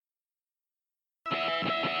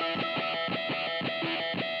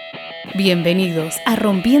Bienvenidos a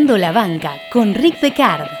Rompiendo la Banca con Rick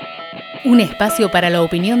Deckard, un espacio para la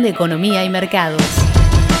opinión de economía y mercados.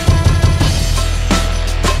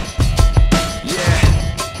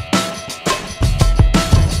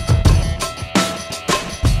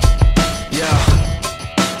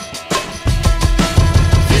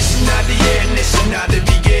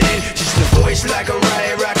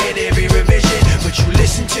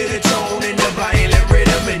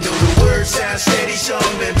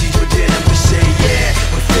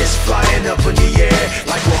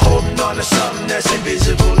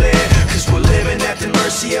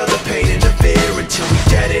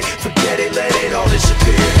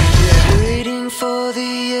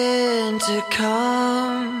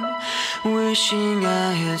 Wishing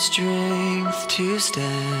I had strength to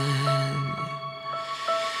stand.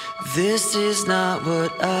 This is not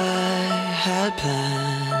what I had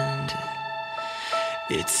planned.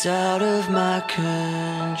 It's out of my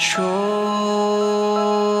control.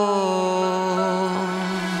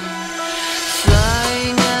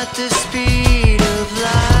 Flying at the speed of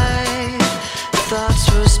light,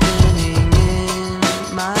 thoughts were spinning in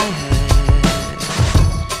my head.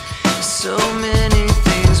 So many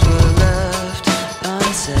things were left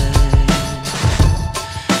unsaid.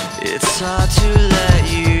 It's hard to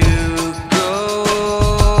let you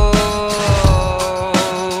go.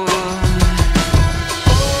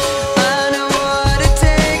 I know what it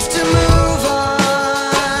takes to move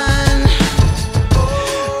on.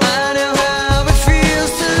 I know how it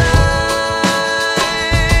feels to lie.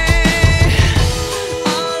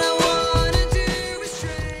 All I wanna do is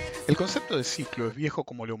trade. El concepto de ciclo es viejo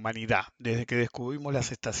como la humanidad. Desde que descubrimos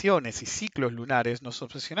las estaciones y ciclos lunares, nos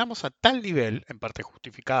obsesionamos a tal nivel, en parte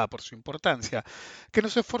justificada por su importancia, que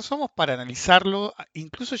nos esforzamos para analizarlo,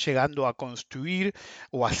 incluso llegando a construir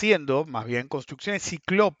o haciendo, más bien, construcciones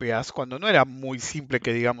ciclópeas cuando no era muy simple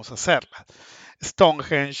que digamos hacerlas.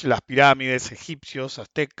 Stonehenge, las pirámides, egipcios,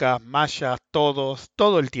 aztecas, mayas, todo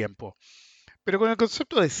el tiempo. Pero con el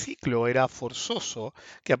concepto de ciclo era forzoso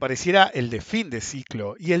que apareciera el de fin de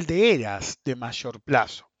ciclo y el de eras de mayor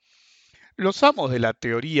plazo. Los amos de la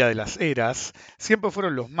teoría de las eras siempre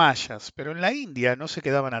fueron los mayas, pero en la India no se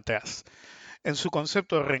quedaban atrás. En su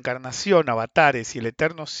concepto de reencarnación, avatares y el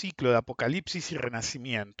eterno ciclo de apocalipsis y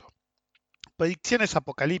renacimiento. Predicciones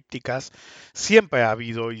apocalípticas siempre ha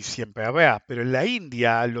habido y siempre habrá, pero en la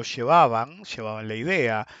India lo llevaban la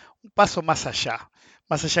idea, un paso más allá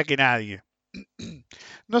que nadie.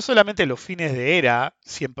 No solamente los fines de era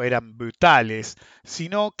siempre eran brutales,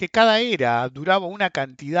 sino que cada era duraba una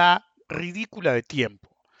cantidad ridícula de tiempo.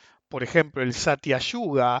 Por ejemplo, el Satya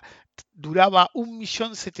Yuga duraba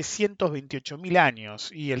 1.728.000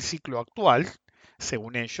 años y el ciclo actual,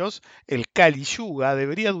 según ellos, el Kali Yuga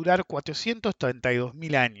debería durar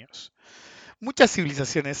 432.000 años. Muchas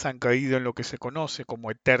civilizaciones han caído en lo que se conoce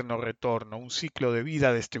como eterno retorno, un ciclo de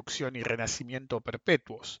vida, destrucción y renacimiento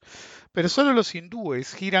perpetuos. Pero solo los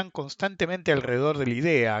hindúes giran constantemente alrededor de la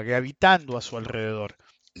idea, gravitando a su alrededor.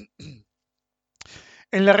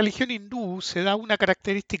 En la religión hindú se da una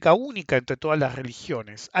característica única entre todas las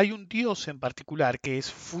religiones. Hay un dios en particular que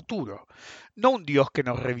es futuro, no un dios que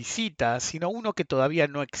nos revisita, sino uno que todavía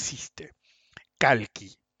no existe.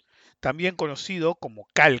 Kalki, también conocido como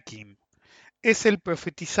Kalkin. Es el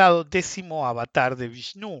profetizado 10º avatar de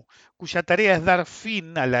Vishnu, cuya tarea es dar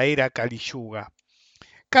fin a la era Kali Yuga.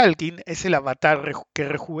 Kalkin es el avatar que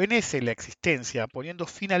rejuvenece la existencia, poniendo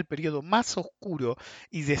fin al periodo más oscuro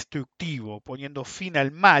y destructivo, poniendo fin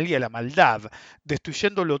al mal y a la maldad,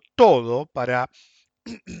 destruyéndolo todo para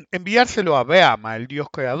enviárselo a Brahma, el dios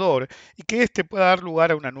creador, y que éste pueda dar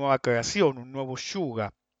lugar a una nueva creación, un nuevo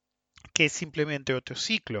yuga, que es simplemente otro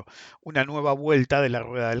ciclo, una nueva vuelta de la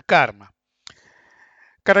rueda del karma.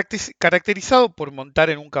 Caracterizado por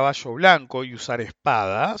montar en un caballo blanco y usar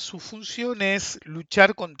espada, su función es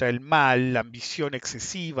luchar contra el mal, la ambición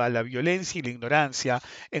excesiva, la violencia y la ignorancia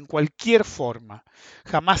en cualquier forma.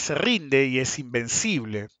 Jamás se rinde y es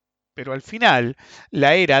invencible, pero al final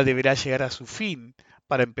la era deberá llegar a su fin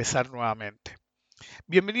para empezar nuevamente.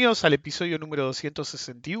 Bienvenidos al episodio número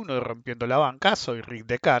 261 de Rompiendo la Banca, soy Rick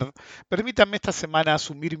Deckard. Permítanme esta semana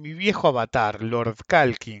asumir mi viejo avatar, Lord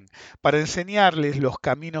Kalkin, para enseñarles los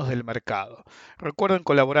caminos del mercado. Recuerden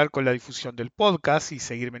colaborar con la difusión del podcast y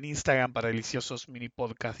seguirme en Instagram para deliciosos mini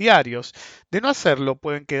podcast diarios. De no hacerlo,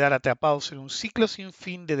 pueden quedar atrapados en un ciclo sin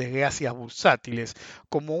fin de desgracias bursátiles,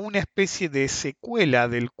 como una especie de secuela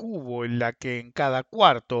del cubo en la que en cada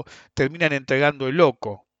cuarto terminan entregando el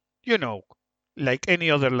loco. You know, like any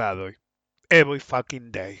other ladder, every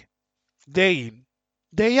fucking day. Day in,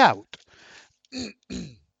 day out.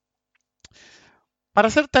 Para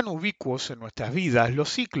ser tan ubicuos en nuestras vidas, los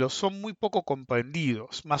ciclos son muy poco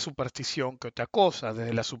comprendidos, más superstición que otra cosa,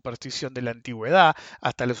 desde la superstición de la antigüedad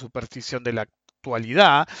hasta la superstición de la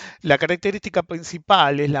actualidad. La característica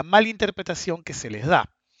principal es la mala interpretación que se les da.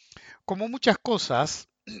 Como muchas cosas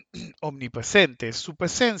omnipresentes, su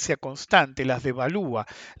presencia constante las devalúa,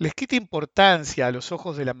 les quita importancia a los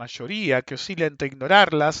ojos de la mayoría que oscila entre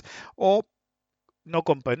ignorarlas o no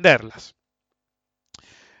comprenderlas.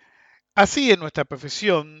 Así en nuestra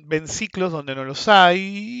profesión ven ciclos donde no los hay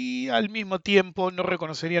y al mismo tiempo no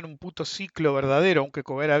reconocerían un puto ciclo verdadero aunque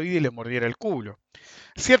cobrara vida y les mordiera el culo.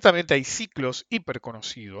 Ciertamente hay ciclos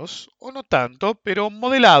hiperconocidos, o no tanto, pero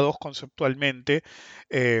modelados conceptualmente,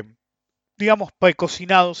 eh, digamos,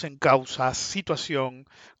 precocinados en causas, situación,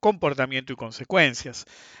 comportamiento y consecuencias.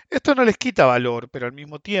 Esto no les quita valor, pero al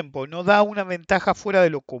mismo tiempo no da una ventaja fuera de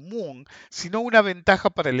lo común, sino una ventaja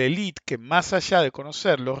para la élite que más allá de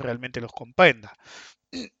conocerlos realmente los comprenda.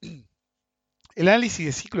 El análisis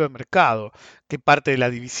de ciclo de mercado, que parte de la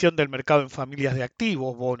división del mercado en familias de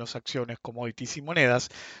activos, bonos, acciones, commodities y monedas,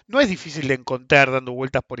 no es difícil de encontrar dando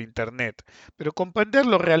vueltas por Internet, pero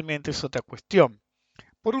comprenderlo realmente es otra cuestión.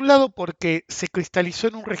 Por un lado, porque se cristalizó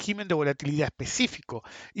en un régimen de volatilidad específico,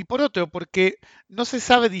 y por otro, porque no se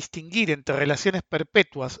sabe distinguir entre relaciones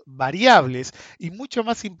perpetuas, variables y mucho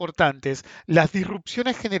más importantes, las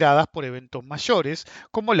disrupciones generadas por eventos mayores,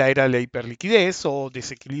 como la era de la hiperliquidez o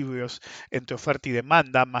desequilibrios entre oferta y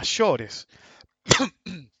demanda mayores.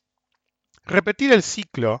 Repetir el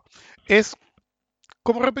ciclo es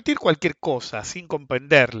como repetir cualquier cosa sin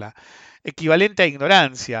comprenderla, equivalente a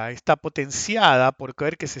ignorancia, está potenciada por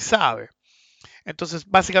creer que se sabe. Entonces,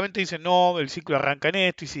 básicamente dicen, no, el ciclo arranca en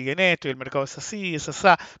esto y sigue en esto, y el mercado es así, es así,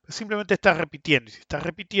 pero simplemente estás repitiendo. Y si estás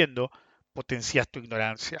repitiendo, potencias tu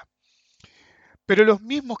ignorancia. Pero los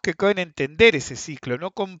mismos que creen entender ese ciclo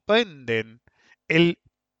no comprenden el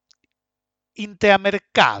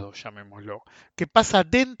intramercado, llamémoslo, que pasa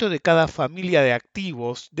dentro de cada familia de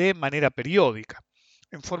activos de manera periódica.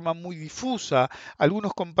 En forma muy difusa,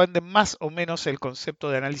 algunos comprenden más o menos el concepto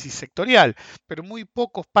de análisis sectorial, pero muy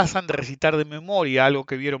pocos pasan de recitar de memoria algo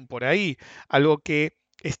que vieron por ahí, algo que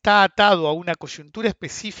está atado a una coyuntura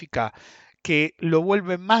específica que lo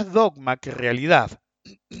vuelve más dogma que realidad.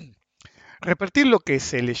 Repetir lo que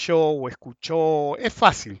se leyó o escuchó es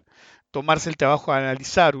fácil. Tomarse el trabajo de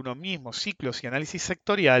analizar uno mismo ciclos y análisis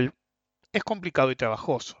sectorial es complicado y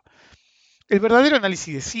trabajoso. El verdadero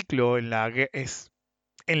análisis de ciclo en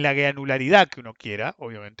la granularidad que uno quiera,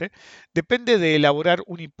 obviamente, depende de elaborar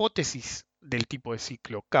una hipótesis del tipo de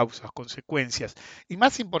ciclo, causas, consecuencias y,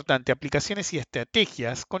 más importante, aplicaciones y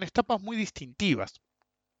estrategias con etapas muy distintivas.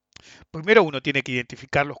 Primero uno tiene que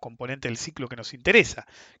identificar los componentes del ciclo que nos interesa.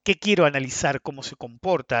 ¿Qué quiero analizar? ¿Cómo se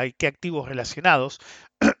comporta? ¿Y qué activos relacionados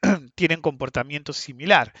tienen comportamiento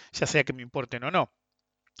similar, ya sea que me importen o no?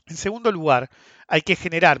 En segundo lugar, hay que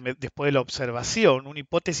generar, después de la observación, una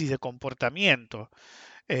hipótesis de comportamiento,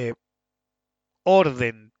 eh,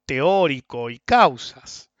 orden teórico y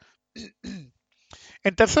causas.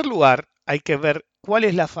 En tercer lugar, hay que ver cuál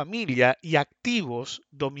es la familia y activos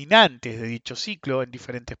dominantes de dicho ciclo en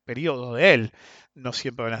diferentes periodos de él. No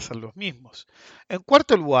siempre van a ser los mismos. En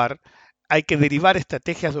cuarto lugar, hay que derivar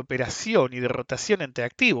estrategias de operación y de rotación entre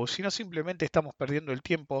activos, si no simplemente estamos perdiendo el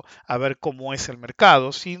tiempo a ver cómo es el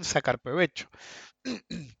mercado sin sacar provecho.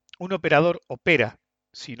 Un operador opera,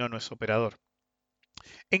 si no, no es operador.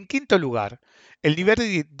 En quinto lugar, el nivel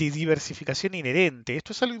de diversificación inherente.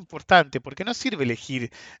 Esto es algo importante porque no sirve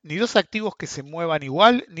elegir ni dos activos que se muevan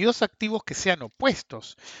igual ni dos activos que sean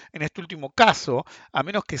opuestos. En este último caso, a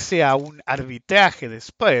menos que sea un arbitraje de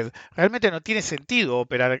spread, realmente no tiene sentido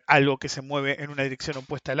operar algo que se mueve en una dirección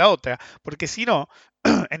opuesta a la otra, porque si no,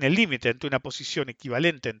 en el límite entre una posición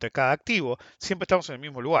equivalente entre cada activo, siempre estamos en el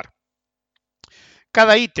mismo lugar.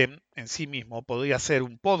 Cada ítem en sí mismo podría ser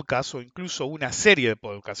un podcast o incluso una serie de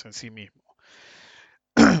podcasts en sí mismo.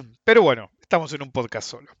 Pero bueno, estamos en un podcast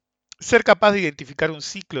solo. Ser capaz de identificar un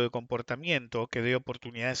ciclo de comportamiento que dé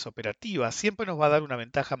oportunidades operativas siempre nos va a dar una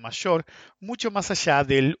ventaja mayor, mucho más allá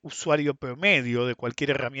del usuario promedio de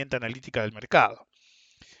cualquier herramienta analítica del mercado.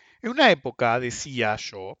 En una época, decía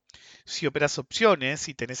yo, si operas opciones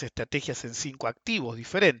y tenés estrategias en 5 activos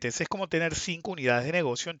diferentes, es como tener 5 unidades de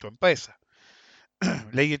negocio en tu empresa.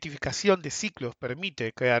 La identificación de ciclos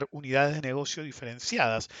permite crear unidades de negocio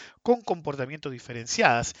diferenciadas, con comportamiento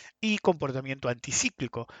diferenciadas y comportamiento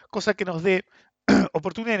anticíclico, cosa que nos dé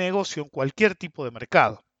oportunidad de negocio en cualquier tipo de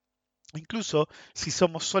mercado. Incluso si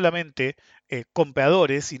somos solamente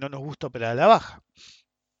compradores y no nos gusta operar a la baja.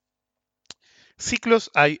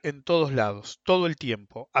 Ciclos hay en todos lados, todo el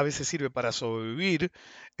tiempo. A veces sirve para sobrevivir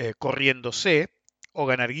corriéndose, o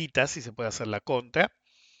ganar guita si se puede hacer la contra,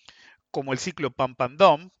 como el ciclo Pam Pam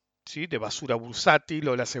Dom, ¿sí? De basura bursátil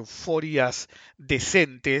o las euforias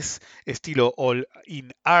decentes, estilo All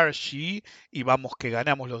in Archie y vamos que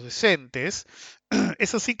ganamos los decentes.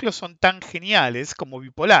 Esos ciclos son tan geniales como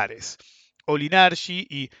bipolares. All in Archie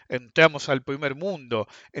y entramos al primer mundo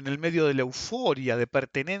en el medio de la euforia de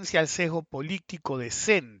pertenencia al sesgo político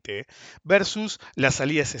decente versus la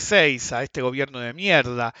salida S6 a este gobierno de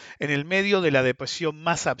mierda en el medio de la depresión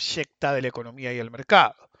más abyecta de la economía y el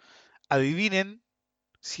mercado. Adivinen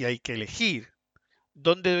si hay que elegir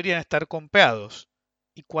dónde deberían estar comprados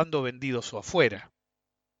y cuándo vendidos o afuera.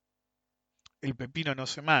 El pepino no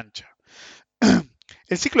se mancha.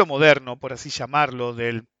 El ciclo moderno, por así llamarlo,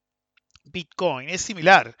 del Bitcoin es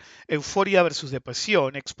similar. Euforia versus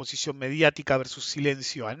depresión, exposición mediática versus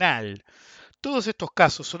silencio anal. Todos estos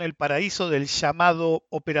casos son el paraíso del llamado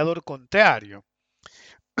operador contrario.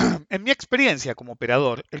 En mi experiencia como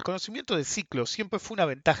operador, el conocimiento de ciclos siempre fue una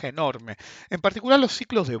ventaja enorme, en particular los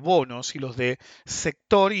ciclos de bonos y los de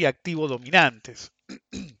sector y activo dominantes.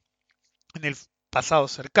 En el pasado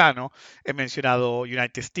cercano he mencionado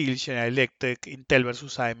United Steel, General Electric, Intel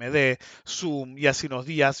versus AMD, Zoom y hace unos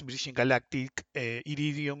días Virgin Galactic,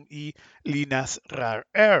 Iridium y Linas Rare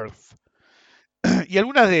Earth. Y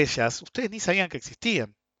algunas de ellas ustedes ni sabían que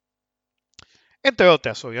existían, entre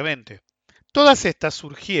otras obviamente. Todas estas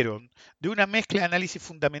surgieron de una mezcla de análisis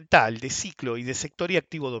fundamental de ciclo y de sector y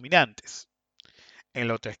activo dominantes. En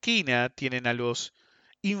la otra esquina tienen a los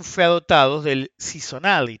infradotados del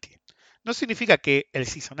seasonality. No significa que el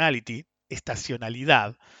seasonality,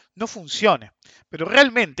 estacionalidad, no funcione, pero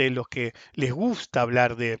realmente los que les gusta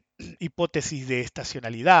hablar de hipótesis de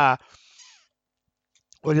estacionalidad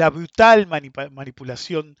o la brutal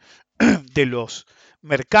manipulación de los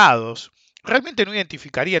mercados, realmente no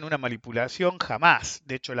identificarían una manipulación jamás.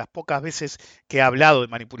 De hecho, las pocas veces que he hablado de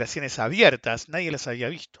manipulaciones abiertas, nadie las había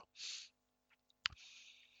visto.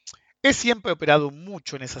 He siempre operado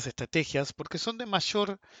mucho en esas estrategias porque son de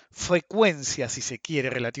mayor frecuencia, si se quiere,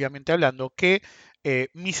 relativamente hablando, que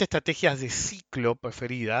mis estrategias de ciclo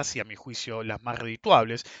preferidas y a mi juicio las más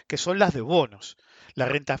redituables, que son las de bonos. La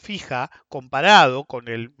renta fija, comparado con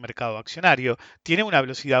el mercado accionario, tiene una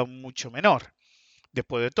velocidad mucho menor.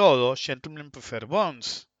 Después de todo, gentlemen prefer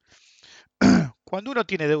bonds. Cuando uno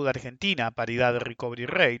tiene deuda argentina a paridad de recovery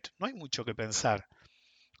rate, no hay mucho que pensar.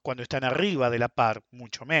 Cuando están arriba de la par,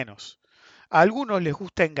 mucho menos. A algunos les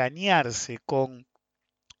gusta engañarse con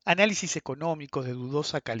análisis económicos de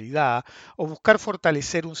dudosa calidad o buscar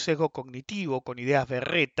fortalecer un sesgo cognitivo con ideas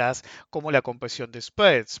berretas como la compresión de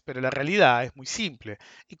spreads, pero la realidad es muy simple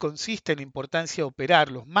y consiste en la importancia de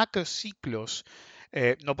operar los macrociclos,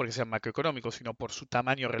 no porque sean macroeconómicos, sino por su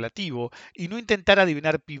tamaño relativo, y no intentar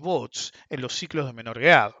adivinar pivots en los ciclos de menor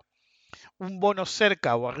grado. Un bono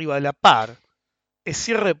cerca o arriba de la par es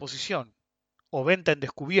cierre de posición o venta en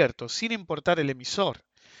descubierto, sin importar el emisor.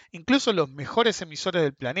 Incluso los mejores emisores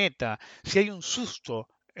del planeta, si hay un susto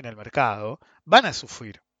en el mercado, van a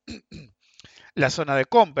sufrir. Las zonas de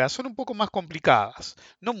compra son un poco más complicadas,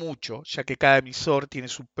 no mucho, ya que cada emisor tiene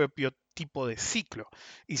su propio tipo de ciclo,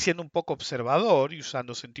 y siendo un poco observador y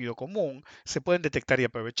usando sentido común, se pueden detectar y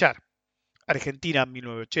aprovechar. Argentina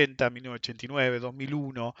 1980, 1989,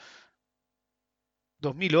 2001,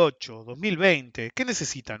 2008, 2020, ¿qué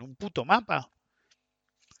necesitan? ¿Un puto mapa?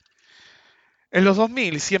 En los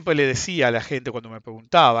 2000 siempre le decía a la gente cuando me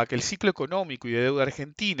preguntaba que el ciclo económico y de deuda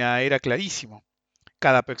argentina era clarísimo.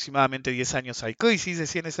 Cada aproximadamente 10 años hay crisis,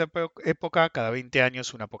 decía en esa época, cada 20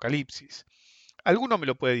 años un apocalipsis. Alguno me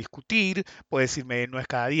lo puede discutir, puede decirme no es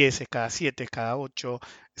cada 10, es cada 7, es cada 8.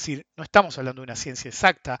 Es decir, no estamos hablando de una ciencia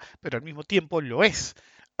exacta, pero al mismo tiempo lo es,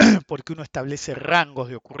 porque uno establece rangos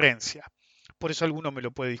de ocurrencia. Por eso alguno me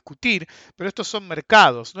lo puede discutir, pero estos son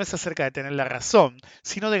mercados, no es acerca de tener la razón,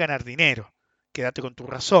 sino de ganar dinero. Quédate con tu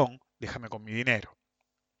razón, déjame con mi dinero.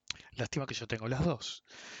 Lástima que yo tengo las dos.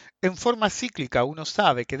 En forma cíclica uno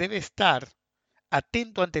sabe que debe estar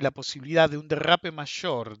atento ante la posibilidad de un derrape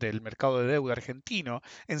mayor del mercado de deuda argentino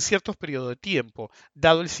en ciertos periodos de tiempo,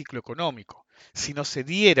 dado el ciclo económico. Si no se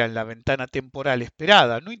diera en la ventana temporal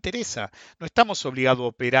esperada, no interesa, no estamos obligados a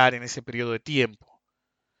operar en ese periodo de tiempo.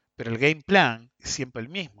 Pero el game plan es siempre el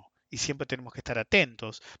mismo y siempre tenemos que estar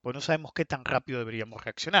atentos, porque no sabemos qué tan rápido deberíamos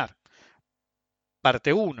reaccionar.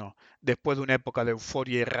 Parte 1. Después de una época de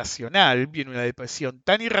euforia irracional, viene una depresión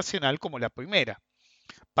tan irracional como la primera.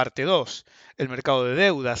 Parte 2. El mercado de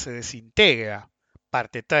deuda se desintegra.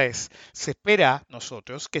 Parte 3. Se espera,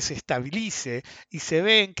 nosotros, que se estabilice y se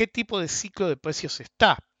ve en qué tipo de ciclo de precios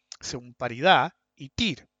está, según paridad y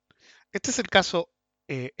TIR. Este es el caso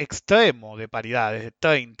extremo de paridades de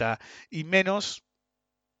 30 y menos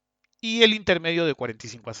y el intermedio de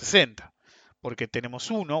 45 a 60, porque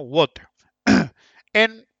tenemos uno u otro.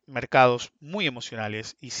 En mercados muy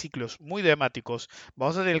emocionales y ciclos muy dramáticos,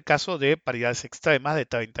 vamos a tener el caso de paridades extremas de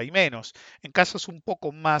 30 y menos. En casos un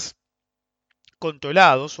poco más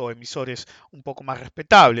controlados o emisores un poco más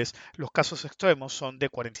respetables, los casos extremos son de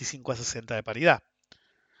 45 a 60 de paridad.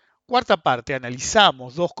 Cuarta parte,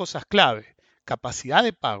 analizamos dos cosas clave, capacidad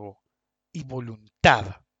de pago y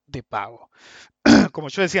voluntad de pago. Como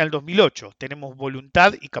yo decía en el 2008, tenemos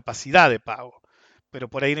voluntad y capacidad de pago, pero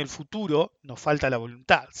por ahí en el futuro nos falta la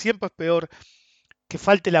voluntad. Siempre es peor que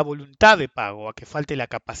falte la voluntad de pago a que falte la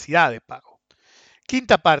capacidad de pago.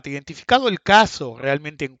 Quinta parte, identificado el caso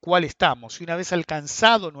realmente en cuál estamos y una vez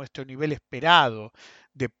alcanzado nuestro nivel esperado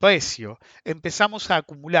de precio, empezamos a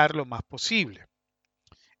acumular lo más posible.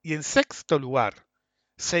 Y en sexto lugar,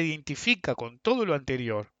 se identifica con todo lo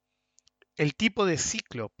anterior el tipo de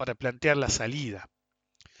ciclo para plantear la salida.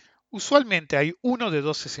 Usualmente hay uno de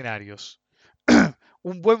dos escenarios,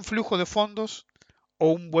 un buen flujo de fondos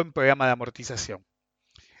o un buen programa de amortización.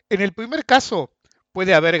 En el primer caso,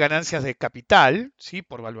 puede haber ganancias de capital, ¿sí?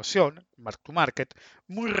 Por valuación, mark to market,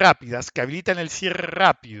 muy rápidas que habilitan el cierre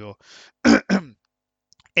rápido.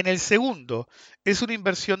 En el segundo, es una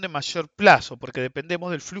inversión de mayor plazo porque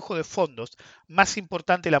dependemos del flujo de fondos, más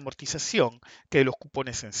importante la amortización que de los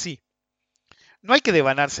cupones en sí. No hay que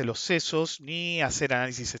devanarse los sesos ni hacer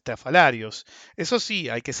análisis estrafalarios. Eso sí,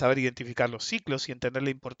 hay que saber identificar los ciclos y entender la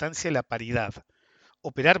importancia de la paridad.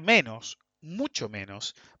 Operar menos, mucho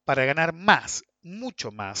menos, para ganar más,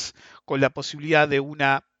 mucho más, con la posibilidad de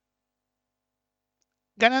una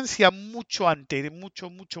ganancia mucho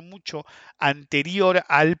anterior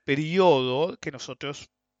al periodo que nosotros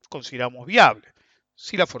consideramos viable,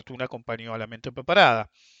 si la fortuna acompañó a la mente preparada.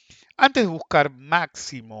 Antes de buscar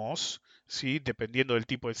máximos, ¿sí? Dependiendo del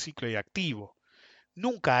tipo de ciclo y activo,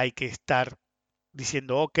 nunca hay que estar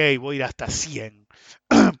diciendo, ok, voy a ir hasta 100.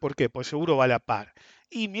 ¿Por qué? Pues seguro va a la par.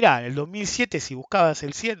 Y mirá, en el 2007 si buscabas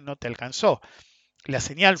el 100 no te alcanzó. La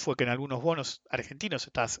señal fue que en algunos bonos argentinos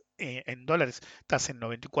estás en dólares, estás en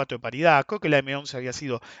 94 de paridad. Creo que la M11 había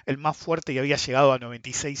sido el más fuerte y había llegado a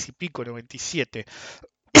 96 y pico, 97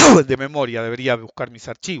 de memoria, debería buscar mis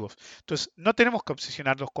archivos. Entonces, no tenemos que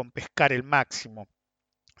obsesionarnos con pescar el máximo,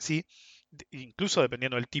 ¿sí? Incluso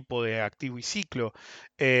dependiendo del tipo de activo y ciclo,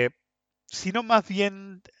 eh, sino más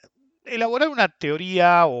bien elaborar una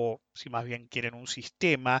teoría o, si más bien quieren, un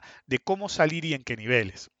sistema de cómo salir y en qué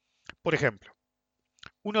niveles. Por ejemplo,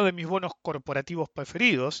 uno de mis bonos corporativos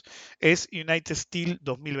preferidos es United Steel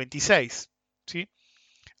 2026. ¿Sí?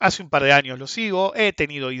 Hace un par de años lo sigo, he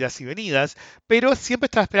tenido idas y venidas, pero siempre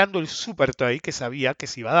estaba esperando el super trade que sabía que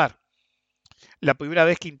se iba a dar. La primera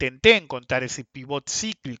vez que intenté encontrar ese pivot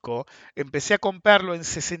cíclico, empecé a comprarlo en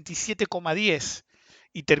 67,10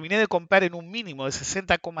 y terminé de comprar en un mínimo de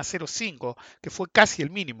 60,05, que fue casi el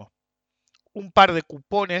mínimo. Un par de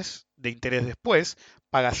cupones de interés después,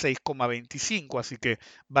 paga 6,25, así que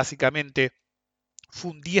básicamente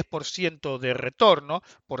fue un 10% de retorno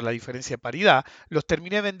por la diferencia de paridad. Los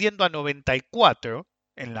terminé vendiendo a 94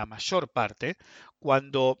 en la mayor parte,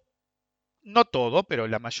 cuando, no todo, pero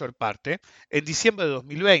la mayor parte, en diciembre de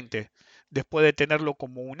 2020, después de tenerlo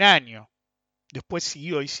como un año. Después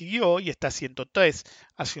siguió y está a 103.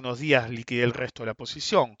 Hace unos días liquidé el resto de la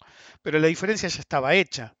posición, pero la diferencia ya estaba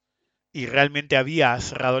hecha y realmente había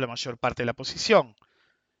cerrado la mayor parte de la posición.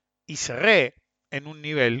 Y cerré en un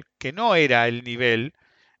nivel que no era el nivel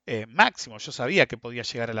máximo. Yo sabía que podía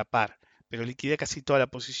llegar a la par, pero liquidé casi toda la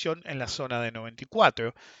posición en la zona de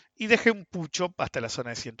 94 y dejé un pucho hasta la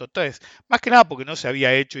zona de 103. Más que nada porque no se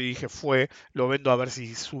había hecho y dije lo vendo a ver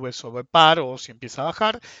si sube sobre par o si empieza a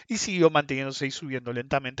bajar y siguió manteniéndose y subiendo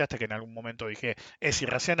lentamente hasta que en algún momento dije es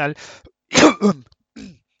irracional.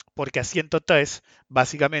 Porque a 103,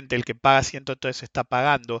 básicamente el que paga 103 está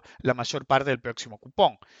pagando la mayor parte del próximo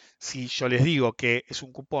cupón. Si yo les digo que es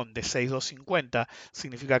un cupón de 6,250,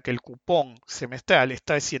 significa que el cupón semestral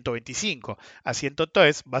está de 125. A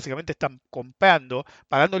 103, básicamente están comprando,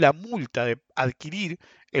 pagando la multa de adquirir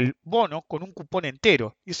el bono con un cupón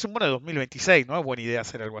entero. Y es un bono de 2026, no es buena idea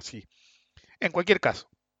hacer algo así. En cualquier caso,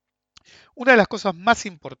 una de las cosas más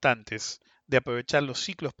importantes de aprovechar los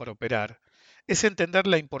ciclos para operar es entender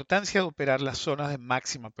la importancia de operar las zonas de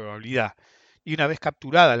máxima probabilidad. Y una vez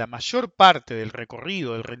capturada la mayor parte del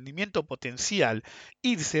recorrido, del rendimiento potencial,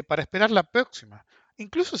 irse para esperar la próxima.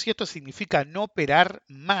 Incluso si esto significa no operar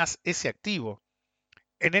más ese activo.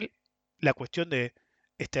 En él, la cuestión de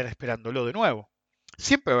estar esperándolo de nuevo.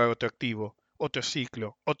 Siempre va a haber otro activo, otro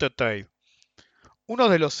ciclo, otro trade. Uno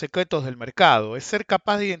de los secretos del mercado es ser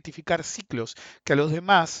capaz de identificar ciclos que a los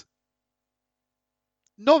demás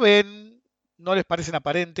no ven, no les parecen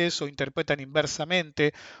aparentes o interpretan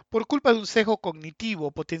inversamente por culpa de un sesgo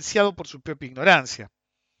cognitivo potenciado por su propia ignorancia.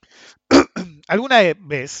 Alguna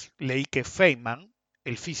vez leí que Feynman,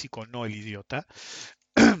 el físico, no el idiota,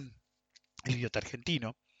 el idiota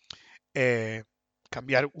argentino, eh,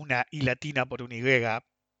 cambiar una I latina por una Y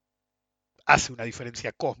hace una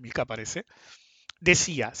diferencia cósmica, parece.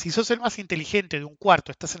 Decía, si sos el más inteligente de un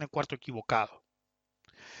cuarto, estás en el cuarto equivocado.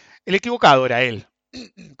 El equivocado era él.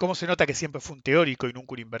 ¿Cómo se nota que siempre fue un teórico y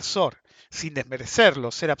nunca un inversor? Sin desmerecerlo,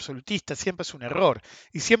 ser absolutista siempre es un error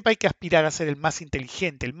y siempre hay que aspirar a ser el más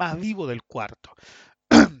inteligente, el más vivo del cuarto.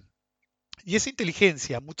 Y esa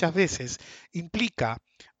inteligencia muchas veces implica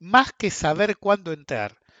más que saber cuándo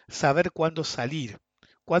entrar, saber cuándo salir,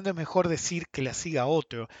 cuándo es mejor decir que la siga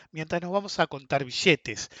otro mientras nos vamos a contar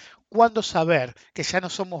billetes, cuándo saber que ya no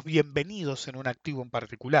somos bienvenidos en un activo en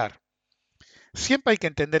particular. Siempre hay que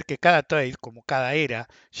entender que cada trade, como cada era,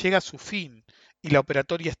 llega a su fin y la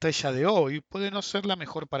operatoria estrella de hoy puede no ser la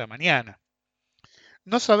mejor para mañana.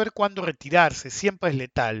 No saber cuándo retirarse siempre es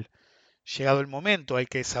letal. Llegado el momento hay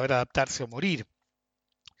que saber adaptarse o morir.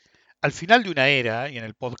 Al final de una era, y en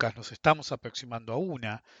el podcast nos estamos aproximando a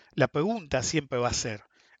una, la pregunta siempre va a ser,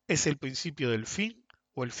 ¿es el principio del fin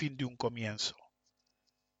o el fin de un comienzo?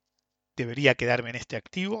 ¿Debería quedarme en este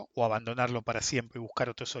activo o abandonarlo para siempre y buscar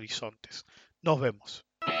otros horizontes? Nos vemos.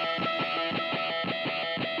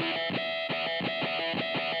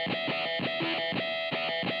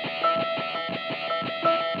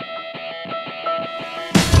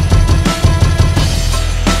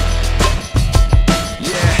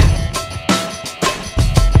 Yeah,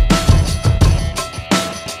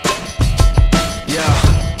 yeah.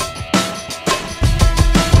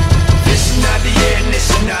 This is not the end, this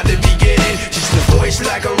is not the beginning. Just a voice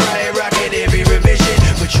like a riot rocket every revision.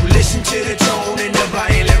 But you listen to the tone and the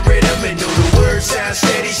violent rhythm, and though the words sound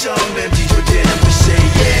steady, some empties within them. We say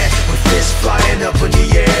yeah, with fists flying up in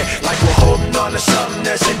the air, like we're holding on to something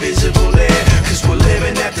that's invisible there. Cause we're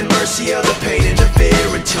living at the mercy of the pain and the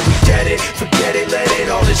fear. Until we get it, forget it, let it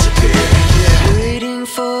all disappear. Yeah. Waiting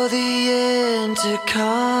for the end to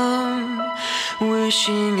come,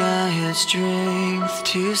 wishing I had strength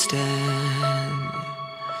to stand.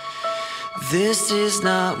 This is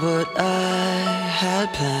not what I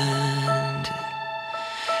had planned.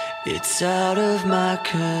 It's out of my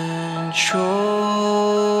control.